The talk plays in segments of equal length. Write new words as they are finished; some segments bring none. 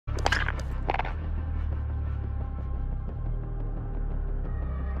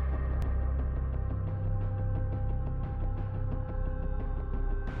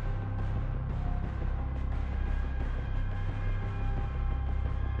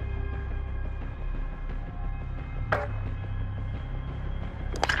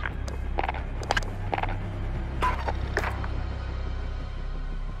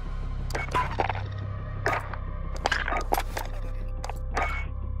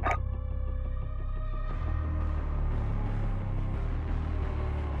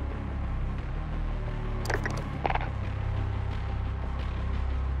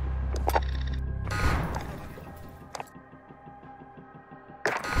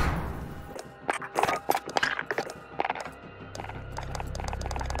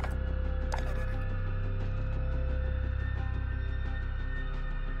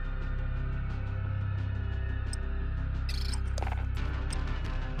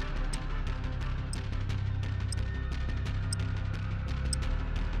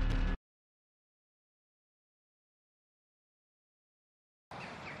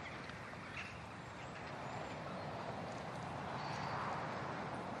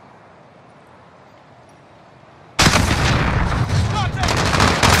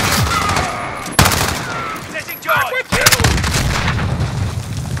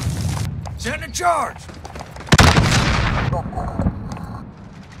a charge!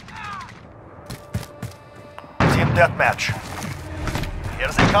 Team deathmatch. Here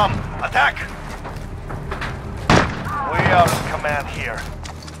they come. Attack! We are in command here.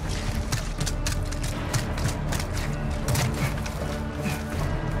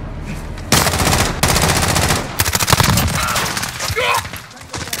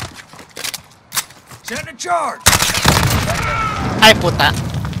 Send a charge! Ay, puta.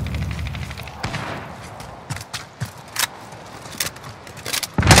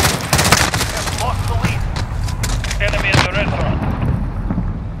 Lost the lead. Enemy in the restaurant.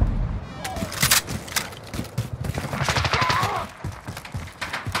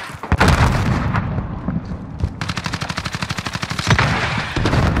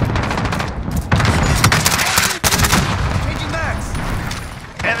 Changing max!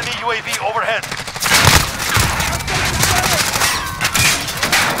 Enemy UAV overhead.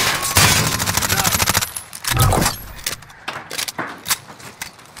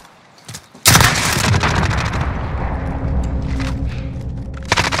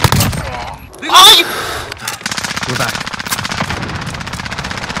 Ay! We're back.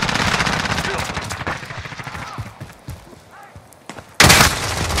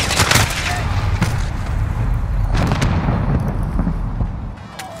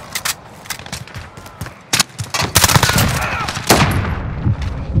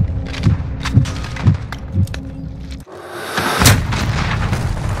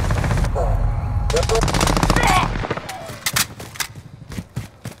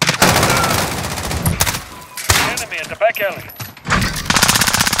 Enemy in the back alley.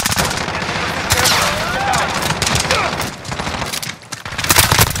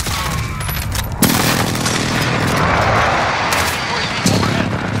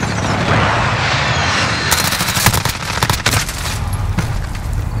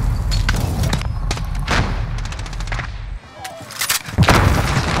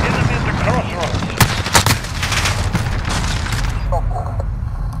 Enemy at the crossroads.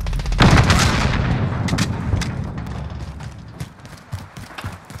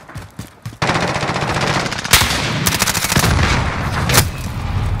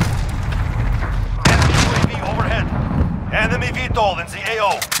 Enemy UAV overhead. Enemy VTOL in the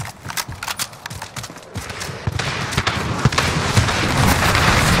AO.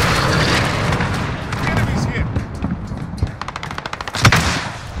 Enemies here!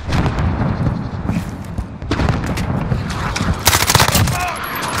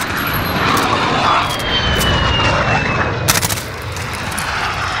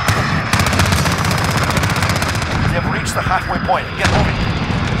 They have reached the halfway point. Get moving.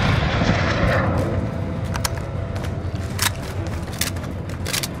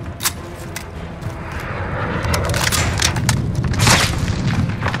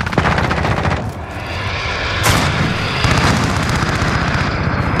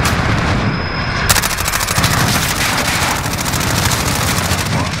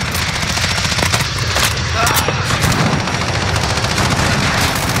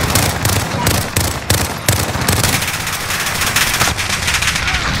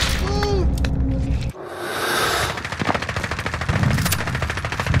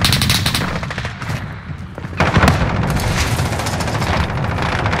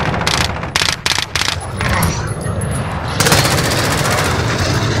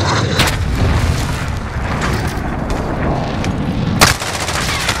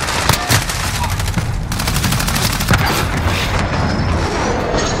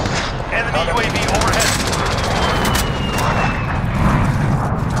 Enemy UAV overhead.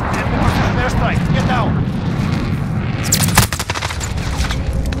 Enemy precision airstrike. Get down.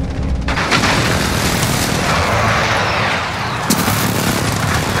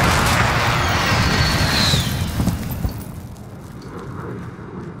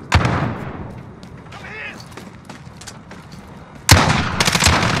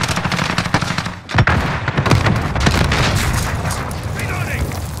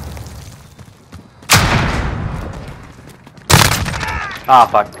 Ah,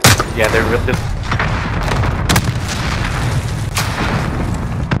 fuck. Yeah, they're really...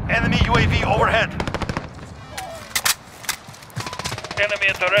 Enemy UAV overhead. Enemy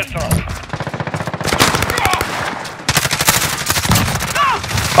at the restaurant.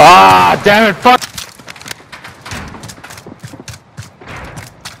 Ah, damn it, fuck!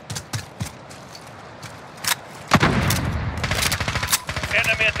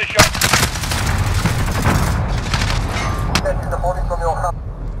 Enemy at the shop.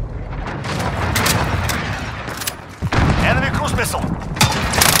 Enemy cruise missile.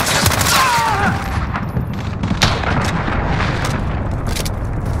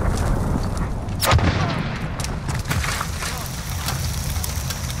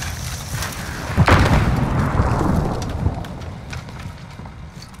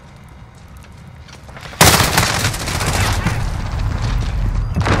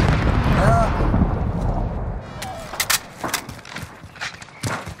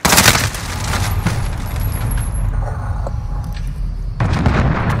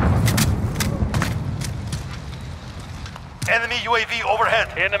 UAV overhead.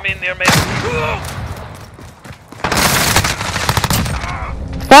 Enemy near me.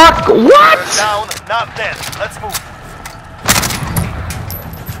 Fuck! What? They're down, not dead. Let's move.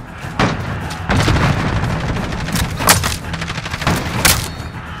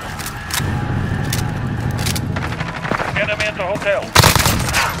 Enemy at the hotel.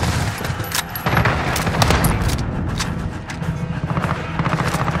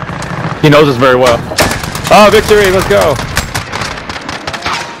 He knows us very well. Oh, victory! Let's go.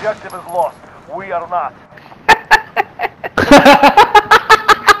 Objective is lost. We are not.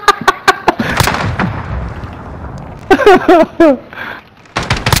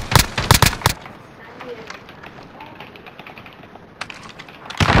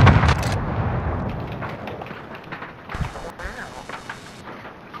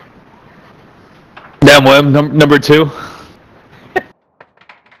 Damn, Wim, number 2.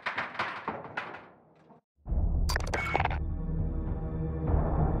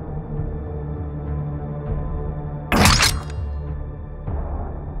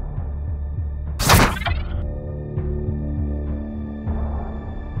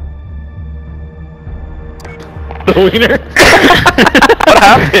 The wiener? What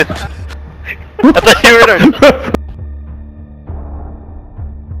happened? I thought you were in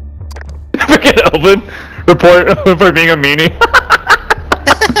Freaking Elvin report for being a meanie.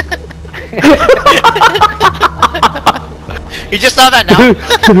 You just saw that now?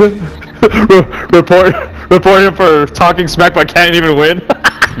 report him for talking smack but can't even win.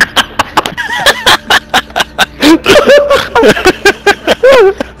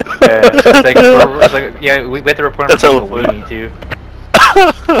 Yeah, we have to report him That's for hella being a weenie too.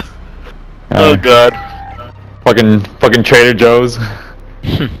 Oh god. Fucking Trader Joe's.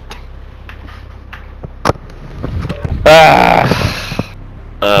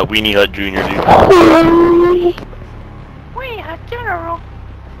 Weenie Hut Jr. dude. Weenie Hut General.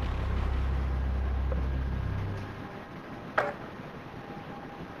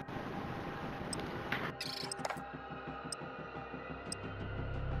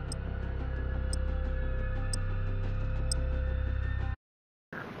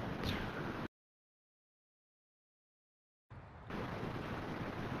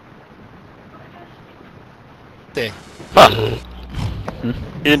 Huh.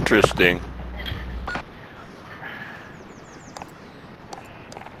 Interesting.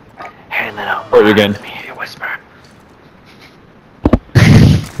 Hey, little. Where we again? Whisper.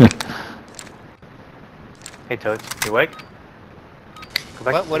 Hey, Toad, you awake? Go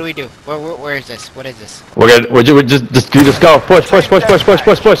back. What do we do? Where is this? What is this? We're just go. Push.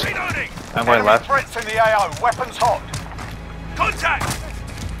 Reloading. I'm going left. Threats in the AO. Weapons hot. Contact.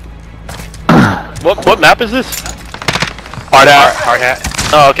 What map is this? Hard out. Hard hat.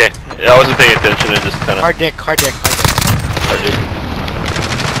 Oh, okay. Yeah, I wasn't paying attention and just kind of. Hard dick.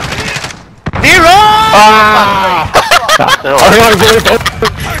 Nero!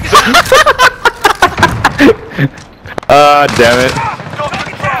 Damn it.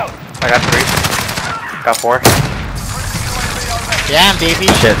 I got 3. Got 4. Damn, baby.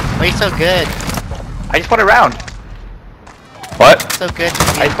 Shit. Why are you so good? I just went around. What? So good.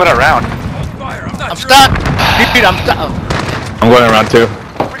 I just went around. Fire. I'm not I'm sure. stuck. Dude, I'm stuck. Oh. I'm going around too.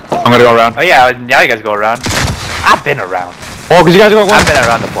 I'm gonna go around. Oh yeah, now you guys go around. I've been around. Oh, cause you guys are going I've been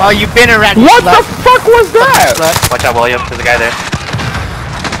around the Oh, block. you've been around. you What the slut. fuck was that? Slut. Watch out, William. There's a guy there.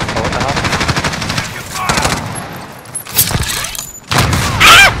 Oh, what the hell?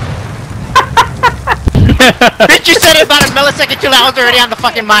 Bitch, you said it about a millisecond too late. I was already on the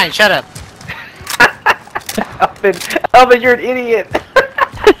fucking mine. Shut up. Alvin, you're an idiot.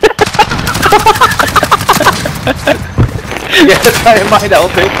 Yeah, try to mind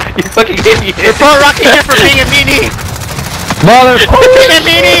Alvin. You fucking idiot. Report RawkiTear for being a meanie. Motherfucker! Being a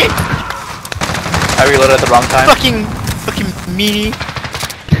meanie. I reloaded at the wrong time. Fucking meanie.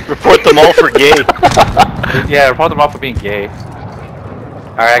 Report them all for gay. Yeah, report them off for being gay.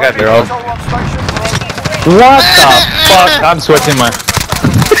 Alright, I got They're all- Control on station. What the fuck? I'm switching my.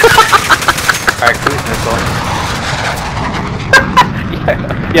 Alright, cruise missile.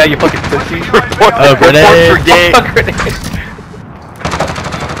 Yeah, you fucking pussy. Report, Oh, grenade. report for gay. Grenade.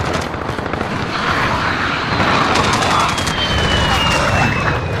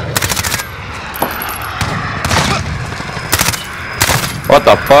 What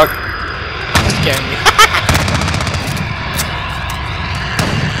the fuck? You're scaring me.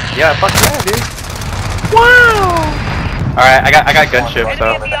 Yeah, fuck yeah, dude. Wow. Alright, I got gunship,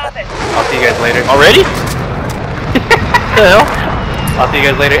 so I'll see you guys later. Already? The hell? I'll see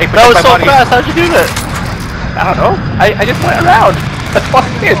you guys later. Hey, That was protect so my body. fast. How'd you do that? I don't know. I just went around. That's what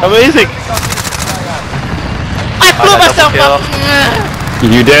I did. Amazing. I blew myself double up!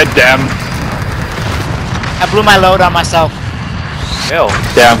 You did, damn. I blew my load on myself. Ew.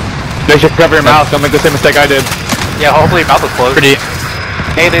 Damn. Make sure you cover your mouth, don't make the same mistake I did. Yeah, hopefully your mouth was closed. Pretty.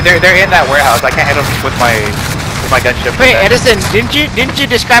 Hey, they're in that warehouse. I can't hit them with my gunship. Wait, Edison, didn't you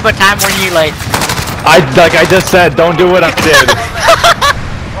describe a time when you like... I just said, don't do what I did.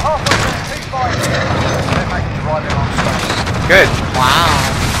 Good. Wow.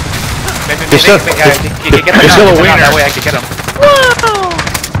 Maybe You're still- you can get them you're still a down. wiener. That way I can get them.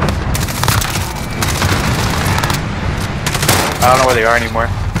 I don't know where they are anymore.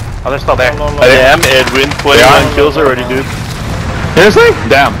 Oh, they're still there. Damn, Edwin, 21 kills already, dude. Seriously?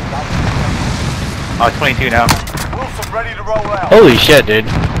 Damn. Oh, it's 22 now. Wilson ready to roll out. Holy shit, dude.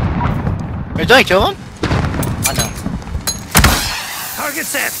 There's only 2 of them? Oh no. Target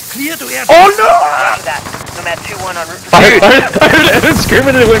set. Clear to air. Oh no! Roger that. Nomad 2-1 en route for I heard Evan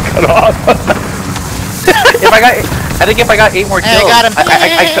screaming and it went cut off. I think if I got 8 more Hey, I kills, got him.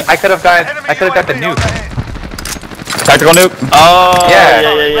 I could have got the nuke. Tactical nuke. Oh, Yeah.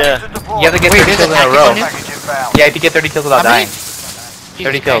 yeah. You have to get Wait, 30 there's kills a in a row. tactical Package inbound. Yeah, if you get 30 kills without How many? dying.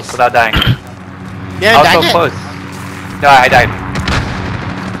 30 Jesus kills Christ. without dying. Yeah, I was died so yet? close. No, I died.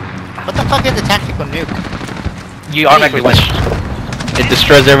 What the fuck is the tactical nuke? You automatically win. It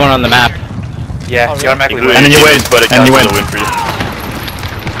destroys everyone on the map. Yeah, Oh, you really? automatically And win. then you win. But it And counts you as win. a win for you.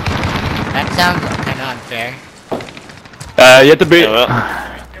 That sounds kinda unfair. You have to beat. Yeah, well.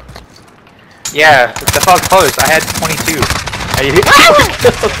 Yeah, that's how close. I had 22.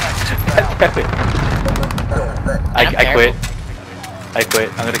 I quit. I quit.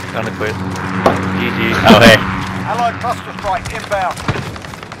 I'm gonna quit. GG. Oh hey. Allied cluster strike inbound.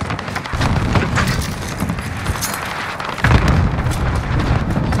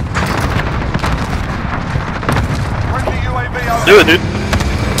 Friendly UAV over. Do it, dude.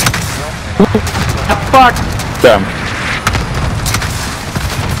 Fuck. Damn.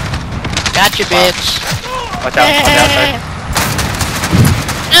 Gotcha, bitch. Watch out, on the outside.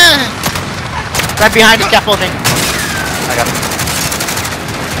 Right behind the scaffolding. I got him.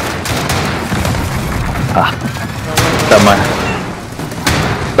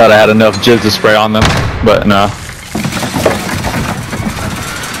 Thought I had enough jizz to spray on them, but no.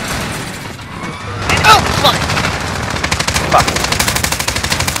 Oh, fuck.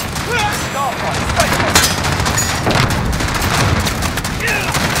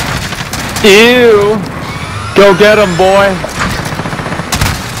 Ew! Go get him, boy!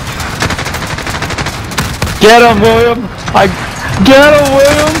 Get him, William! Get him,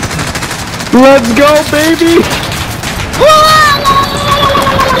 William! Let's go, baby!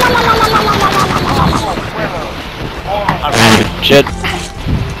 Shit.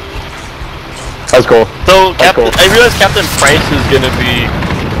 That's cool. So, That's Captain, cool. I realize Captain Price is gonna be...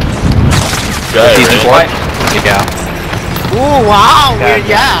 Season 4? right? Yeah. Ooh, wow, Yeah, weird,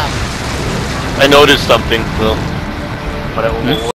 yeah. I noticed something, so... But